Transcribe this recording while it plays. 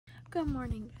Good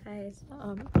morning, guys.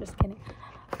 Just kidding.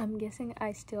 I'm guessing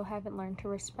I still haven't learned to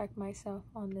respect myself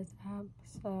on this app,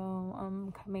 so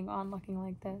I'm coming on looking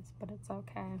like this, but it's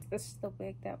okay. This is the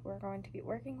wig that we're going to be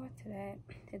working with today.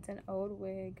 It's an old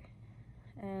wig,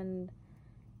 and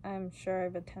I'm sure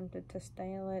I've attempted to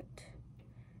style it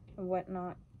and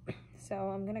whatnot. So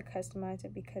I'm gonna customize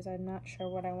it because I'm not sure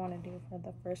what I want to do for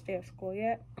the first day of school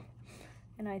yet.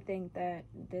 And I think that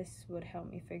this would help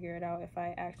me figure it out if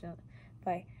I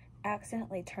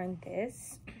accidentally turn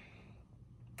this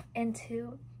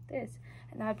into this,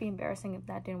 and that'd be embarrassing if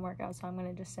that didn't work out. So I'm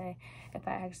gonna just say if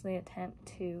I actually attempt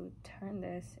to turn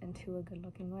this into a good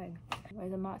looking wig.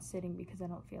 Anyways, I'm not sitting because I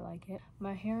don't feel like it.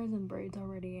 My hair is in braids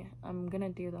already. I'm gonna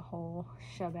do the whole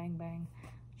shabang bang,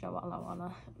 shawala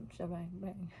wala, shabang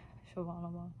bang,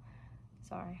 shawala wala.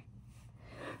 Sorry.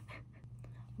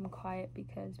 I'm quiet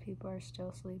because people are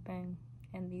still sleeping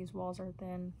and these walls are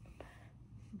thin,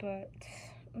 but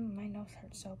my nose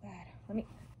hurts so bad.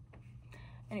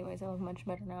 Anyways, I look much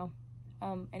better now.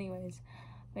 Anyways,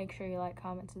 make sure you like,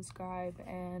 comment, subscribe,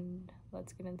 and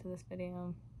let's get into this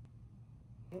video.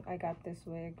 I got this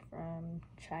wig from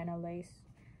China Lace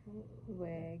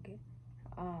Wig.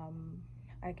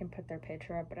 I can put their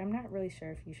picture up, but I'm not really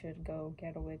sure if you should go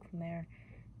get a wig from there.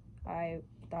 I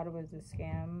thought it was a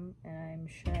scam, and I'm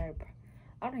sure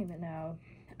I don't even know.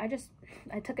 I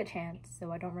took a chance,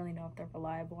 so I don't really know if they're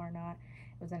reliable or not.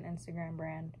 It was an Instagram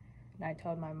brand, and I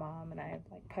told my mom, and I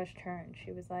like pushed her, and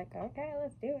she was like, okay,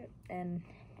 let's do it. And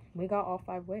we got all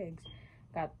 5 wigs.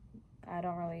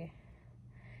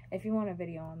 If you want a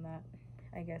video on that,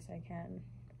 I guess I can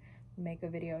make a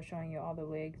video showing you all the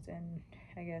wigs, and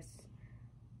I guess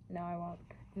no, I won't.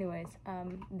 Anyways,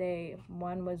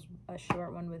 one was a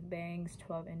short one with bangs,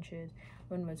 12 inches.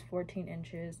 One was 14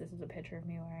 inches. This is a picture of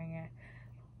me wearing it.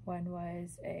 One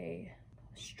was a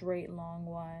straight long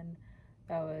one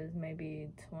that was maybe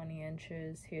 20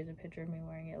 inches. Here's a picture of me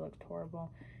wearing it. It looked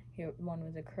horrible. Here, one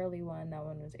was a curly one. That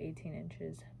one was 18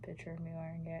 inches. Picture of me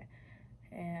wearing it.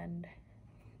 And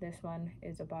this one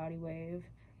is a body wave.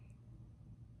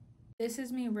 This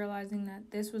is me realizing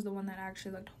that this was the one that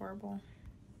actually looked horrible.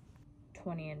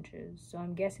 20 inches. So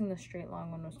I'm guessing the straight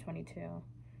long one was 22.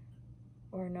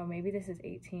 Or no, maybe this is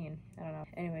 18. I don't know.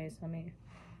 Anyways, let me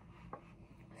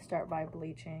start by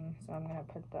bleaching. So I'm gonna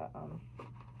put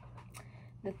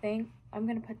I'm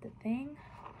gonna put the thing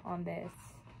on this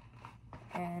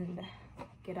and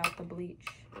get out the bleach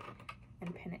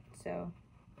and pin it. So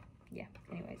yeah,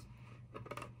 anyways.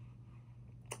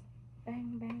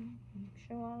 Bang bang,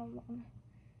 show all of them.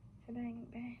 Bang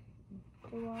bang,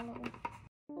 do all of them.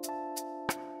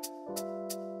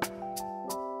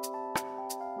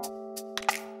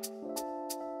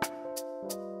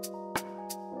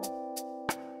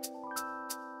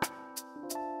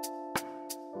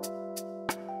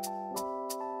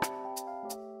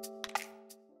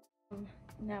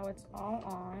 Now it's all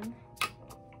on.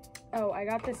 Oh, I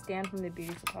got this stand from the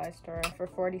beauty supply store for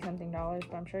 $40-something,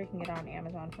 but I'm sure you can get it on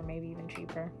Amazon for maybe even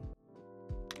cheaper.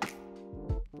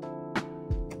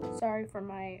 Sorry for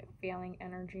my failing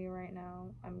energy right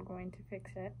now. I'm going to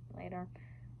fix it later.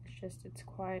 It's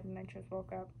quiet and I just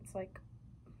woke up. It's like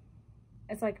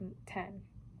 10.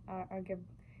 I'll give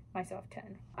myself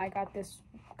 10. I got this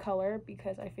color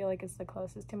because I feel like it's the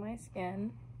closest to my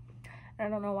skin. I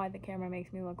don't know why the camera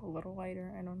makes me look a little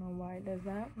lighter. I don't know why it does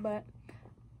that, but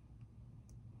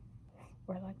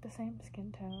we're like the same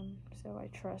skin tone, so I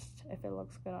trust if it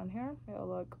looks good on here, it'll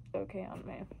look okay on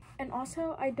me. And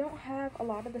also, I don't have a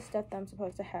lot of the stuff that I'm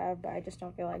supposed to have, but I just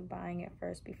don't feel like buying it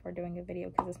first before doing a video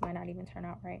because this might not even turn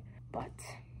out right, but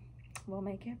we'll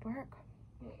make it work.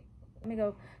 Let me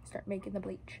go start making the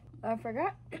bleach. I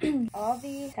forgot. All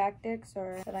the tactics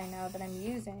that I know that I'm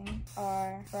using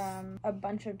are from a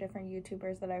bunch of different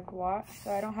YouTubers that I've watched,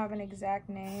 so I don't have an exact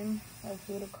name of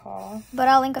who to call. But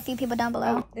I'll link a few people down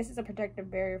below. This is a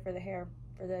protective barrier for the hair,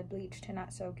 for the bleach to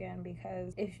not soak in,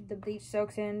 because if the bleach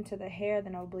soaks into the hair,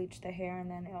 then it'll bleach the hair,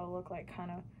 and then it'll look like kind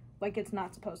of like it's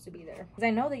not supposed to be there. Because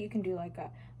I know that you can do like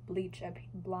a bleach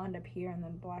blonde up here and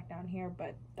then black down here,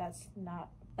 but that's not,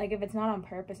 like, if it's not on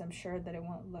purpose, I'm sure that it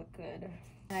won't look good.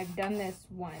 And I've done this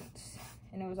once,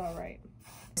 and it was all right.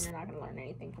 And you're not going to learn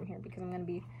anything from here because I'm going to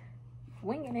be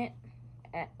winging it.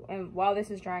 And while this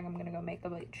is drying, I'm going to go make the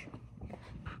bleach.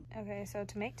 Okay, so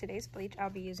to make today's bleach, I'll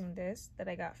be using this that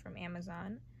I got from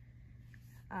Amazon.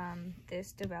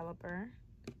 This developer.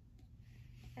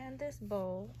 And this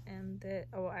bowl. And this,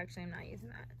 oh, actually, I'm not using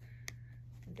that.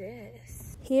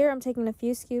 This. Here I'm taking a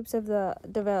few scoops of the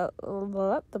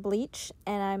bleach,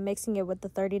 and I'm mixing it with the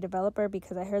 30 developer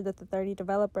because I heard that the 30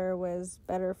 developer was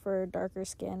better for darker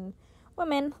skin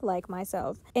women like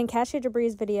myself. In Cassia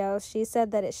Jabri's video, she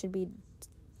said that it should be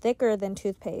thicker than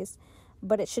toothpaste,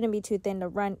 but it shouldn't be too thin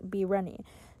to be runny.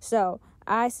 So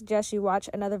I suggest you watch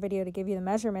another video to give you the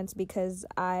measurements because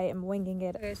I am winging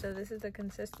it. Okay, so this is the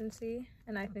consistency,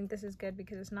 and I think this is good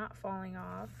because it's not falling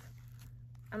off.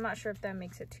 I'm not sure if that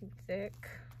makes it too thick,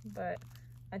 but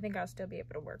I think I'll still be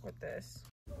able to work with this.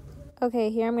 Okay,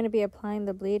 here I'm going to be applying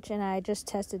the bleach, and I just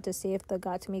tested to see if the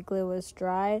Got To Me glue was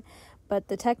dry. But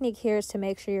the technique here is to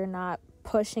make sure you're not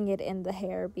pushing it in the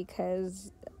hair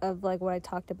because of like what I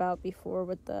talked about before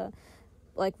with the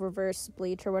like reverse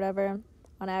bleach or whatever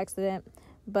on accident.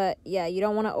 But yeah, you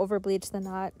don't want to over bleach the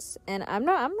knots. And I'm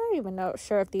not even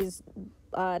sure if these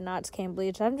knots came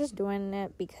bleached. I'm just doing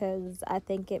it because I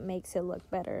think it makes it look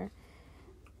better,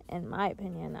 in my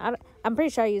opinion. I'm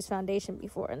pretty sure I used foundation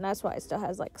before, and that's why it still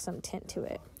has like some tint to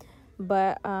it.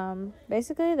 But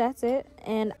basically that's it.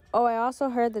 And I also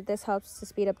heard that this helps to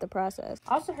speed up the process.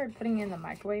 I also heard putting it in the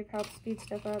microwave helps speed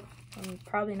stuff up. I'm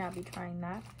probably not be trying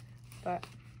that, but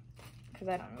because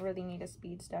I don't really need to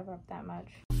speed stuff up that much.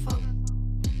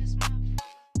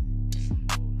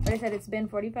 Like I said, it's been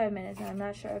 45 minutes, and I'm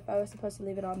not sure if I was supposed to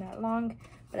leave it on that long,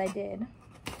 but I did.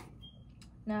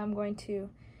 Now I'm going to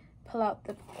pull out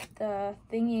the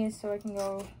thingies so I can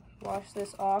go wash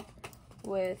this off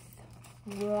with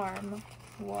warm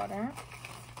water.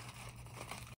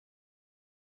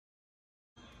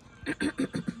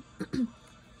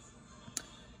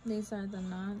 These are the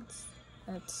knots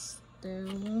that's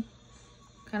still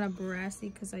kind of brassy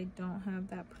because I don't have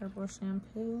that purple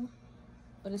shampoo,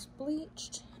 but it's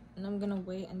bleached, and I'm gonna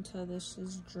wait until this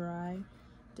is dry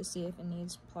to see if it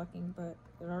needs plucking. But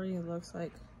it already looks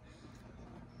like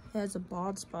it has a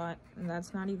bald spot, and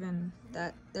that's not even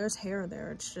that. There's hair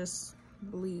there, it's just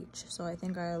bleach. So I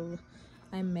think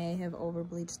I may have over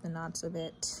bleached the knots a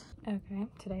bit. Okay,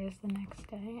 today is the next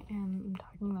day, and I'm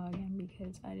talking low again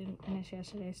because I didn't finish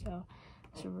yesterday, so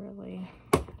it's really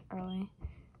early.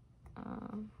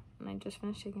 And I just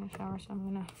finished taking a shower, so I'm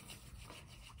gonna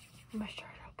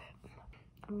moisturize real bit.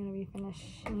 I'm gonna be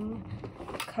finishing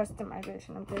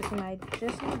customization of this, and I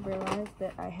just now realized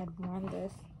that I had worn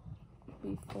this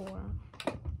before.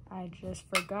 I just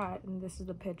forgot, and this is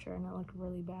the picture, and it looked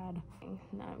really bad.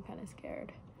 Now I'm kind of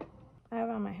scared. I have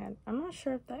it on my head. I'm not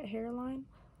sure if that hairline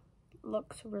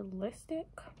looks realistic.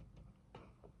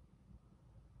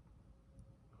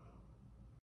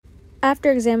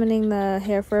 After examining the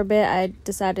hair for a bit, I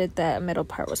decided that middle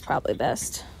part was probably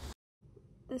best.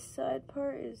 This side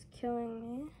part is killing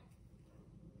me.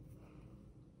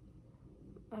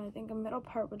 I think a middle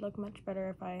part would look much better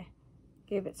if I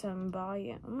gave it some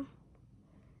volume.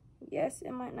 Yes,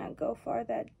 it might not go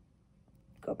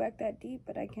back that deep,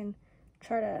 but I can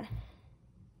try to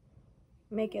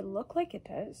make it look like it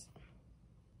does.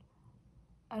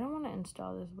 I don't want to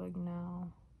install this wig now.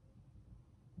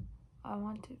 I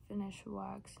want to finish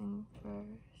waxing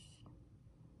first.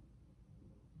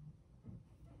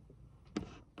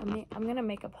 I'm gonna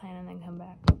make a plan and then come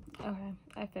back. Okay,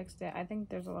 I fixed it. I think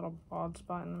there's a little bald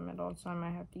spot in the middle, so I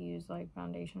might have to use like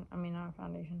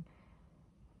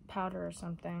powder or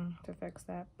something to fix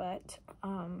that. But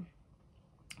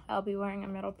I'll be wearing a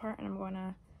middle part, and I'm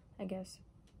gonna, I guess,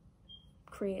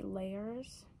 create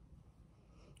layers.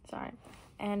 Sorry.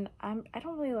 And I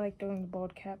don't really like doing the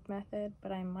bald cap method,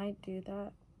 but I might do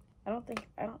that. I don't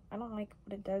like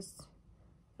what it does.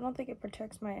 I don't think it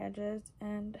protects my edges,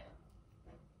 and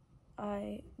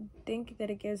I think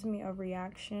that it gives me a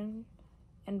reaction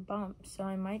and bump, so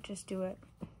I might just do it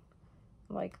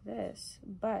like this.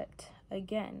 But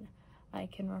again, I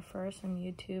can refer some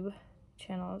YouTube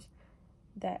channels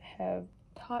that have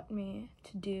taught me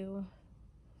to do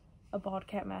a bald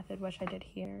cap method, which I did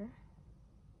here.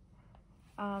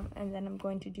 And then I'm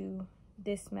going to do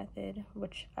this method,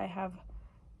 which I have,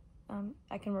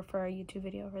 I can refer a YouTube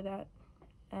video for that.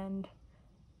 And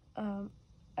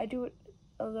I do it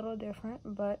a little different,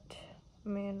 but I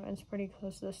mean, it's pretty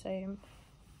close to the same.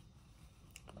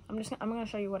 I'm gonna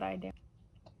show you what I did.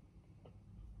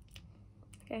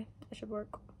 Okay, that should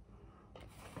work.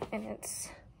 And it's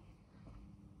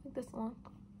like this long.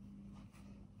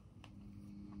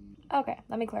 Okay,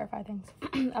 let me clarify things.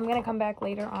 I'm gonna come back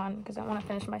later on because I want to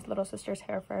finish my little sister's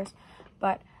hair first,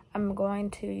 but I'm going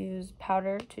to use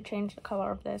powder to change the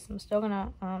color of this. I'm still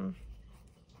gonna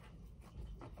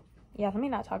yeah, let me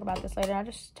not talk about this later. I'll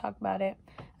just talk about it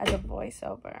as a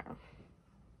voiceover.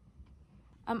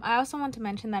 I also want to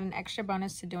mention that an extra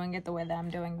bonus to doing it the way that I'm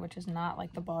doing, which is not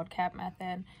like the bald cap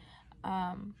method,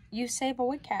 you save a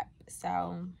wig cap.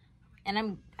 So,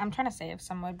 and I'm trying to save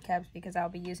some wig caps because I'll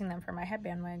be using them for my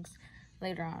headband wigs.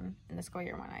 later on in the school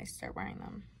year when I start wearing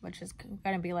them, which is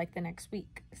gonna be like the next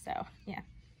week. So yeah.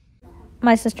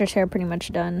 My sister's hair pretty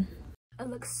much done. It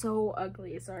looks so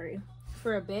ugly, sorry.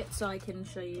 For a bit, so I can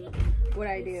show you what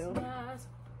I do.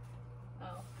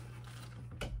 Oh.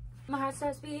 My heart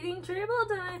starts beating triple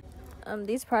time.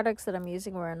 These products that I'm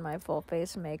using were in my full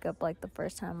face makeup, like the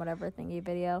first time whatever thingy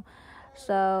video.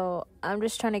 So I'm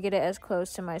just trying to get it as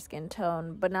close to my skin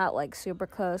tone, but not like super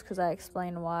close, because I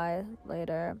explain why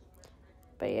later.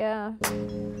 But yeah.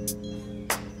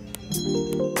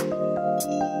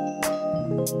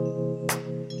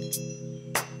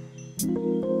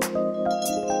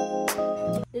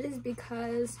 It is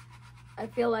because I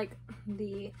feel like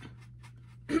the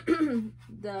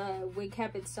the wig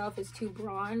cap itself is too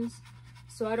bronze,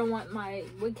 so I don't want my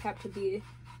wig cap to be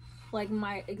like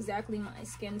exactly my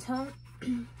skin tone,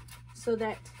 so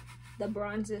that the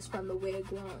bronzes from the wig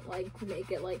won't like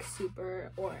make it like super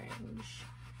orange,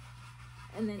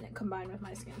 and then combined with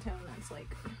my skin tone, that's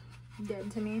like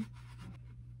dead to me.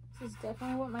 This is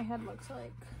definitely what my head looks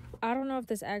like. I don't know if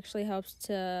this actually helps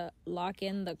to lock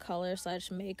in the color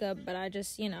 / makeup, but I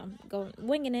just, you know, go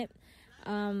winging it.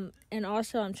 And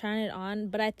also I'm trying it on,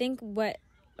 but I think what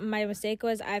my mistake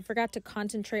was, I forgot to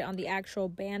concentrate on the actual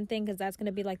band thing, because that's going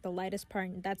to be like the lightest part,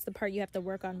 and that's the part you have to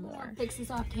work on more. I'll fix this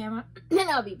off camera, and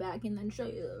I'll be back and then show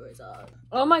you the result.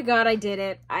 Oh my god, I did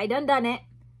it. I done it.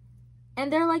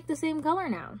 And they're like the same color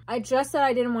now. I just said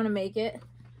I didn't want to make it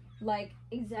like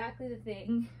exactly the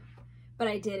thing, but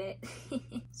I did it.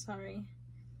 Sorry.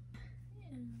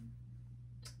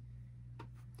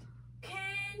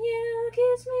 Can you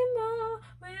kiss me more?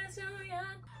 We're so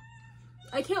young.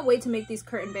 I can't wait to make these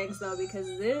curtain bangs though, because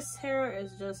this hair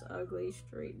is just ugly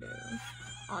straight down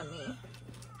on me.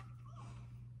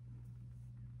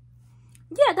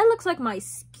 Yeah, that looks like my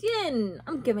skin.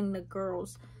 I'm giving the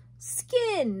girls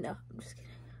skin. I'm just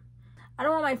kidding. I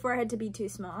don't want my forehead to be too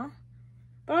small,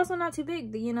 but also not too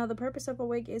big. You know, the purpose of a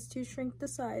wig is to shrink the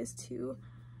size to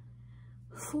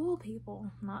fool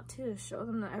people, not to show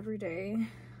them the everyday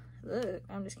look.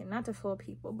 I'm just kidding. Not to fool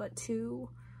people, but to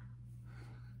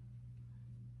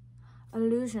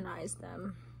illusionize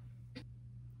them.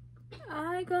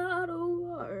 I got a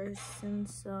worse than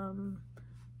somewhere.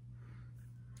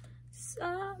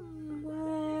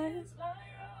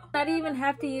 Not even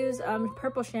have to use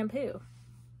purple shampoo.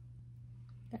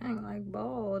 Dang, like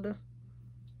bold.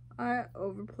 I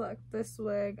overplucked this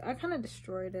wig. I kind of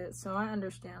destroyed it, so I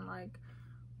understand like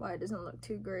why it doesn't look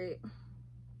too great.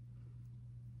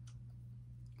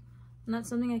 And that's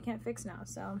something I can't fix now,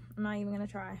 so I'm not even gonna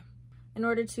try. In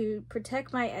order to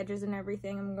protect my edges and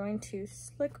everything, I'm going to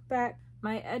slick back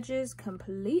my edges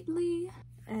completely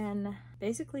and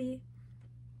basically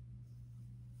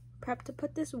prep to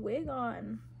put this wig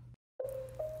on.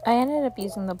 I ended up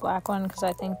using the black one because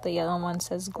I think the yellow one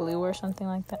says glue or something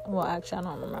like that. Well, actually, I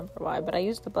don't remember why, but I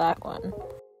used the black one.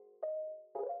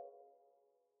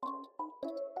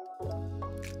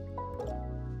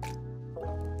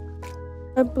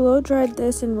 I blow dried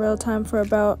this in real time for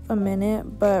about a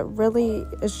minute, but really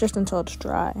it's just until it's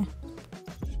dry.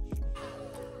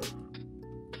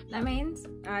 That means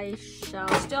I shall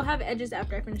still have edges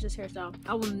after I finish this hairstyle.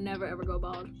 I will never ever go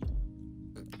bald.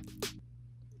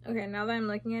 Okay, now that I'm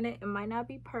looking at it, it might not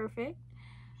be perfect,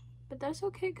 but that's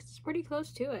okay because it's pretty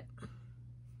close to it.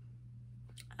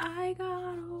 I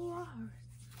got a war.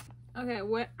 Okay,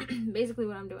 basically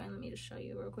what I'm doing, let me just show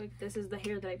you real quick. This is the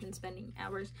hair that I've been spending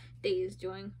hours, days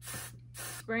doing.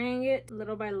 Spraying it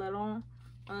little by little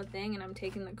on the thing, and I'm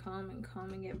taking the comb and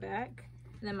combing it back.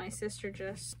 And then my sister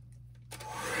just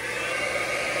turned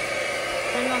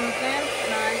on the fan,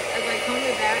 and as I comb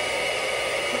it back,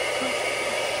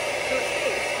 so it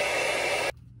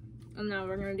stays. And now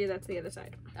we're gonna do that to the other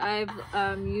side. I've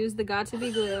used the Got To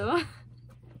Be glue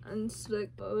and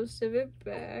slick most of it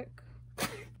back.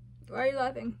 Why are you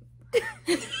laughing?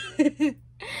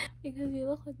 Because you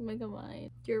look like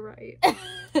Megamind. You're right.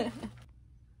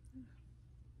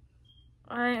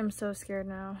 I am so scared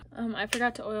now. I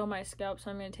forgot to oil my scalp, so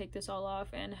I'm gonna take this all off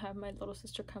and have my little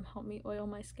sister come help me oil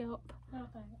my scalp. Oh,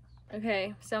 thanks.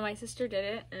 Okay, so my sister did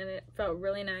it and it felt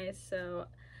really nice, so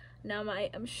now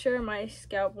I'm sure my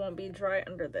scalp won't be dry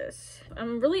under this.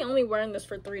 I'm really only wearing this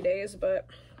for 3 days, but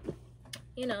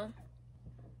you know,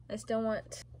 I still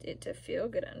want it to feel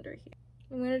good under here.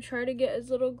 I'm gonna try to get as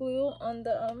little glue on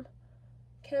the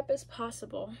cap as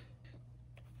possible.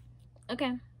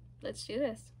 Okay, let's do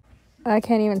this. I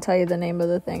can't even tell you the name of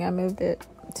the thing. I moved it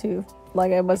to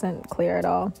like it wasn't clear at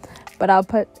all, but I'll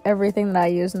put everything that I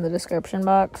use in the description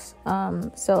box,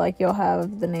 so like you'll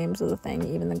have the names of the thing,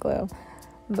 even the glue.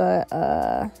 But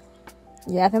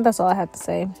Yeah, I think that's all I had to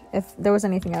say. If there was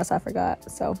anything else, I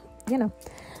forgot. So, you know,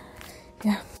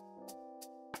 yeah.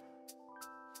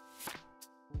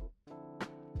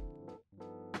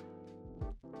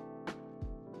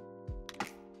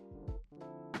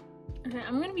 Okay,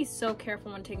 I'm gonna be so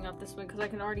careful when taking off this wig because I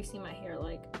can already see my hair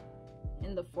like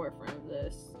in the forefront of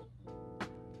this.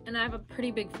 And I have a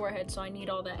pretty big forehead, so I need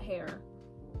all that hair.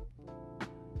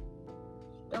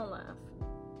 Don't laugh.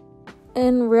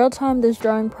 In real time, this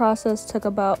drying process took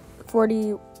about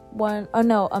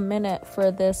a minute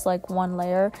for this like one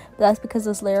layer. But that's because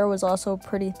this layer was also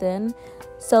pretty thin.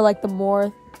 So like the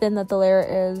more thin that the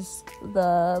layer is,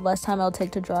 the less time it'll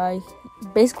take to dry.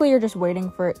 Basically, you're just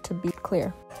waiting for it to be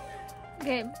clear.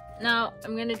 Okay, now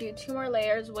I'm gonna do 2 more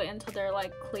layers, wait until they're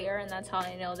like clear, and that's how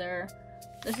I know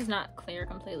this is not clear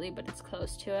completely, but it's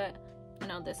close to it. I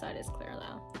know this side is clear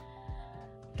though.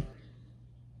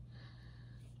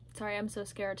 Sorry, I'm so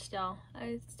scared still.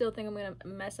 I still think I'm gonna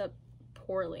mess up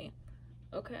poorly.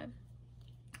 Okay.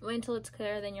 Wait until it's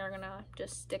clear, then you're gonna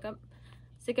just stick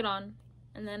it on,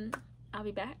 and then I'll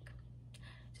be back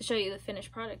to show you the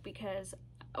finished product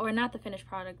or not the finished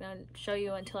product, and show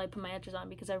you until I put my edges on,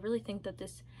 because I really think that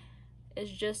this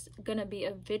is just gonna be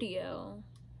a video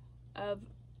of,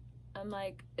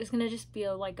 it's gonna just be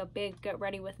like a big get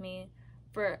ready with me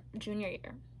for junior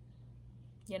year,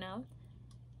 you know?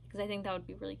 Because I think that would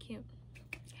be really cute.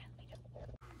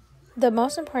 The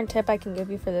most important tip I can give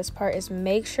you for this part is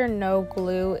make sure no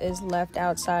glue is left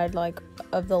outside like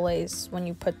of the lace when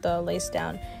you put the lace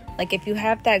down. Like if you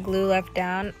have that glue left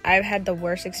down, I've had the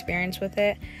worst experience with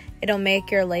it. It'll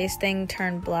make your lace thing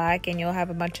turn black and you'll have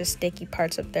a bunch of sticky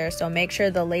parts up there. So make sure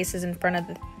the lace is in front of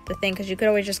the thing, because you could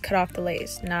always just cut off the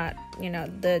lace. Not,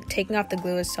 the taking off the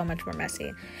glue is so much more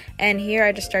messy. And here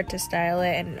I just start to style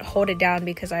it and hold it down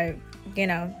because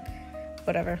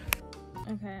whatever.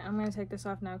 Okay, I'm gonna take this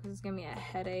off now because it's giving me a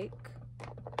headache.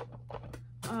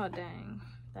 Oh dang,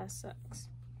 that sucks.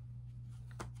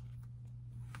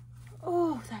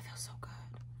 Oh, that feels so good.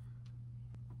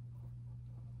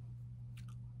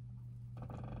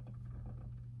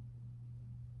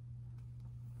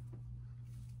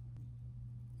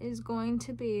 Is going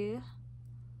to be,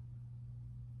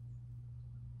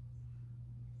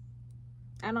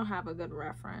 I don't have a good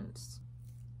reference.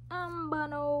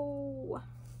 Bono.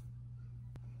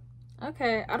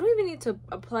 Okay, I don't even need to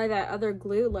apply that other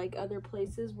glue like other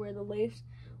places where the lace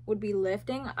would be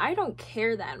lifting. I don't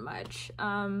care that much.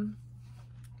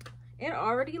 It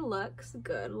already looks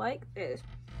good like this.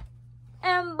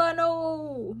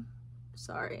 Bono.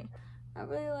 Sorry, I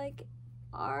really like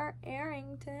our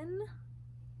Arrington.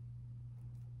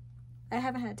 I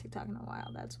haven't had TikTok in a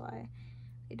while, that's why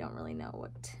I don't really know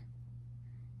what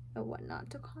not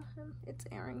to call him. It's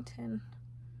Arrington.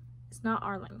 It's not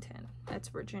Arlington. That's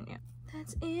Virginia.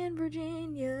 That's in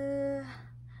Virginia.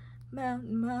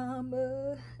 Mountain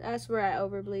Mama. That's where I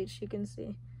overbleached, you can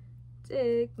see.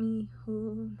 Take me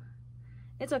home.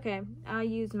 It's okay. I'll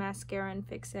use mascara and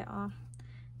fix it all.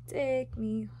 Take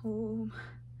me home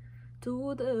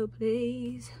to the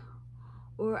place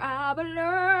where I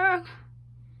belong.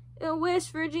 In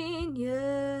West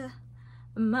Virginia,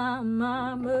 my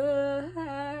mama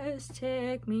has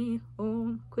take me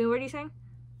home. Queen, what do you sing?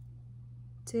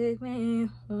 Take me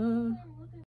home.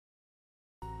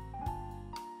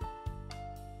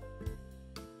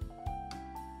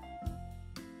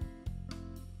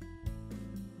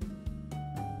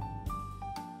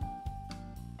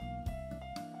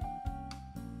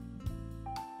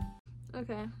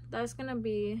 Okay, that's gonna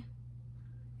be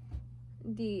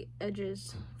the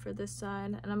edges for this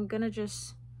side, and I'm gonna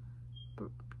just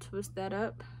twist that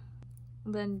up,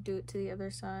 then do it to the other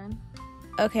side.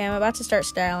 Okay, I'm about to start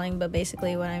styling, but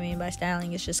basically what I mean by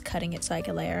styling is just cutting it so I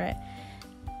can layer it.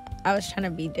 I was trying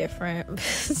to be different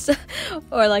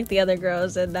or like the other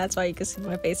girls, and that's why you can see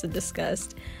my face of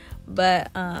disgust.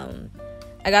 But I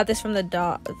got this from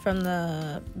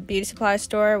the beauty supply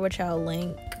store, which I'll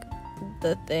link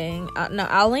the thing. No,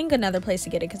 I'll link another place to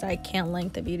get it because I can't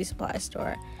link the beauty supply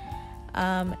store.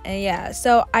 And yeah,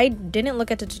 so I didn't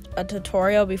look at a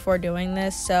tutorial before doing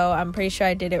this, so I'm pretty sure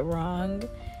I did it wrong,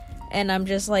 and I'm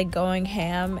just like going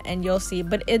ham, and you'll see.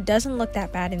 But it doesn't look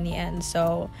that bad in the end,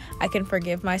 so I can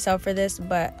forgive myself for this.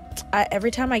 But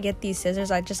every time I get these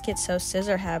scissors, I just get so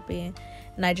scissor happy,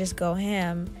 and I just go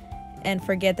ham and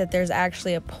forget that there's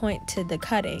actually a point to the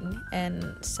cutting.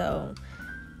 And so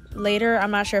later,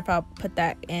 I'm not sure if I'll put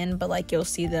that in, but like you'll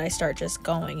see that I start just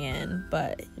going in.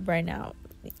 But right now,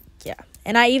 yeah.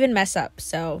 And I even mess up,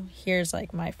 so here's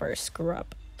like my first screw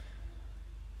up.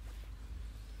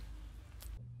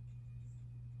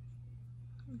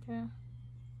 Okay.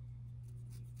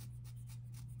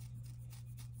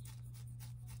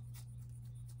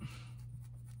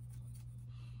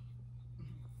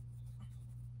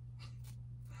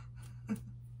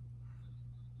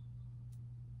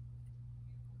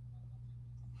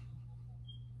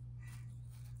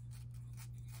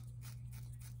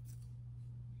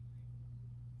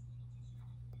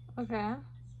 Okay.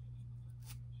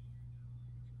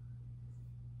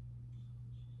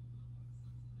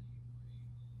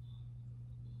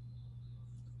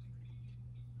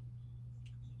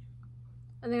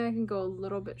 I think I can go a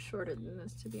little bit shorter than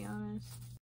this, to be honest.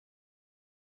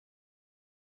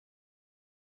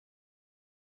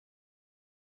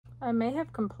 I may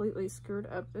have completely screwed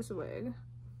up this wig.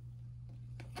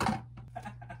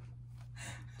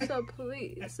 So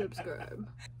please subscribe.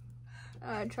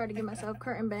 I tried to give myself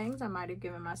curtain bangs. I might have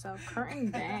given myself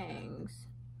curtain bangs.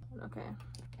 Okay,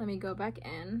 let me go back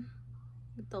in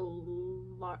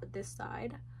with this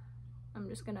side. I'm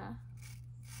just gonna.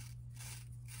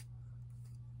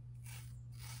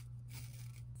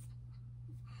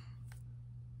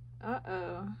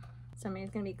 Uh-oh.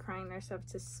 Somebody's gonna be crying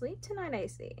themselves to sleep tonight, I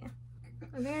see.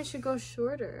 I think I should go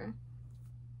shorter.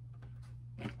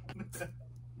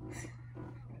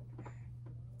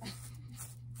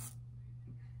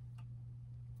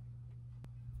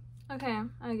 Okay,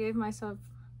 I gave myself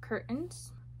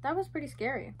curtains. That was pretty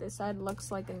scary. This side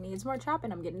looks like it needs more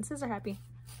chopping. I'm getting scissor happy.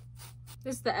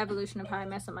 This is the evolution of how I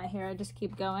mess up my hair. I just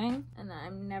keep going and then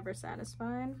I'm never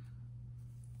satisfied.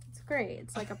 It's great.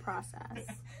 It's like a process.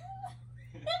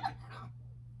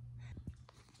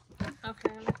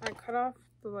 Okay, I cut off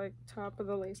the top of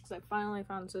the lace because I finally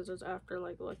found scissors after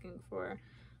looking for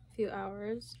a few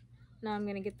hours. Now I'm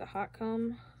gonna get the hot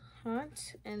comb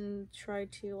hot and try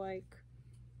to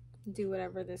do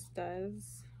whatever this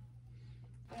does.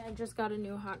 I just got a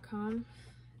new hot comb.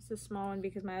 It's a small one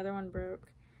because my other one broke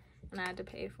and I had to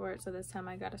pay for it, so this time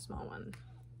I got a small one.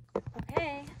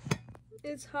 Okay,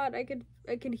 it's hot. I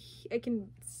can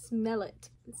smell it.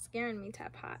 It's scaring me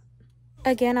type hot.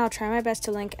 Again, I'll try my best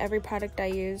to link every product I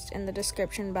used in the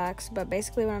description box, but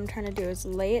basically what I'm trying to do is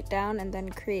lay it down and then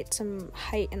create some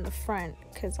height in the front,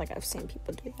 because I've seen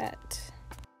people do that.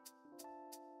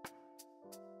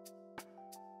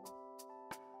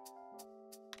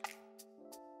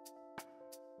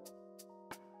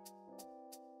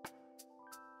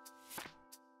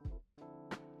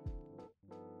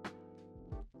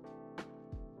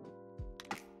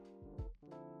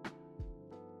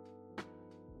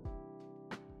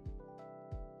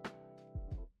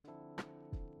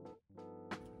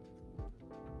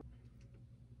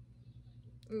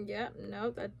 Yep,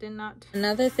 no, that did not.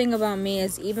 Another thing about me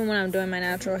is even when I'm doing my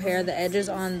natural hair, the edges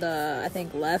on the, I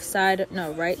think, left side of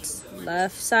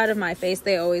my face,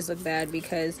 they always look bad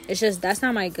because it's just, that's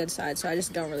not my good side, so I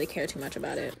just don't really care too much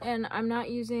about it. And I'm not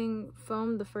using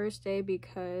foam the first day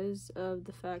because of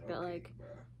the fact that,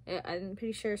 I'm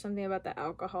pretty sure something about the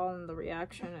alcohol and the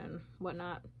reaction and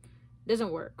whatnot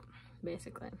doesn't work,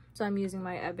 basically. So I'm using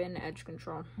my Ebin edge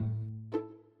control.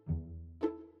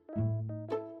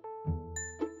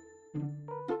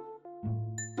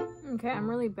 Okay, I'm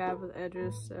really bad with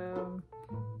edges, so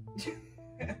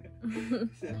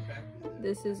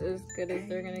this is as good as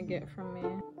they're gonna get from me.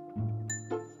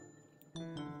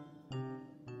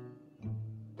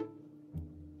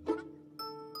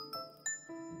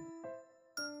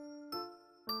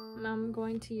 I'm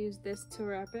going to use this to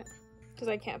wrap it because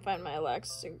I can't find my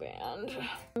elastic band.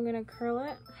 I'm gonna curl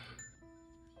it.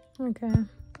 Okay. Is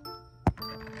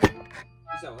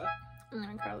that what? I'm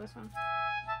gonna curl this one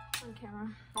on camera.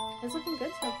 It's looking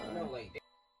good so far. No,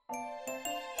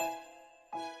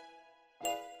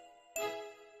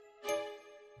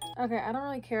 okay, I don't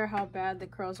really care how bad the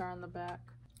curls are on the back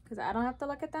because I don't have to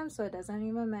look at them, so it doesn't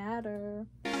even matter.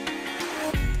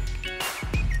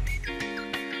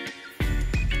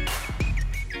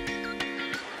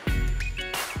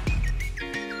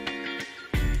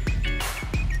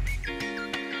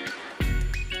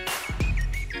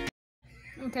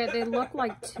 Okay, they look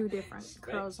like two different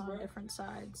curls on different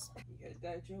sides. You got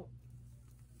that joke?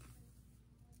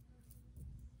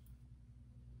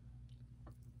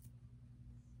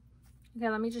 Okay,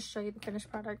 let me just show you the finished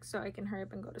product so I can hurry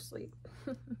up and go to sleep.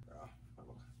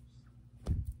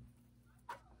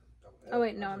 Oh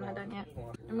wait, no, I'm not done yet.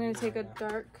 I'm gonna take a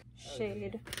dark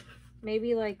shade,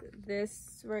 maybe like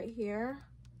this right here,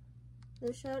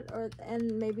 this shade,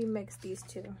 and maybe mix these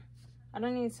two. I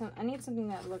need something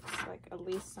that looks like at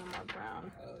least somewhat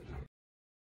brown.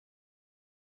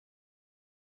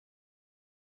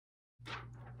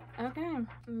 Okay,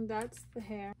 that's the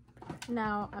hair.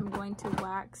 Now I'm going to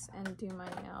wax and do my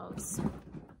nails.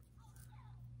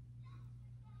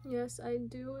 Yes, I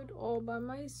do it all by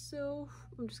myself.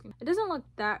 I'm just gonna. It doesn't look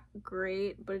that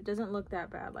great, but it doesn't look that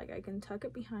bad. I can tuck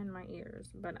it behind my ears,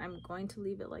 but I'm going to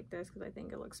leave it like this because I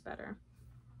think it looks better.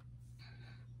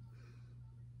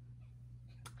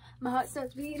 My heart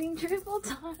starts beating triple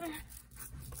time.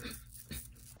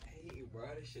 Hey, bro,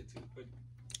 this shit too funny.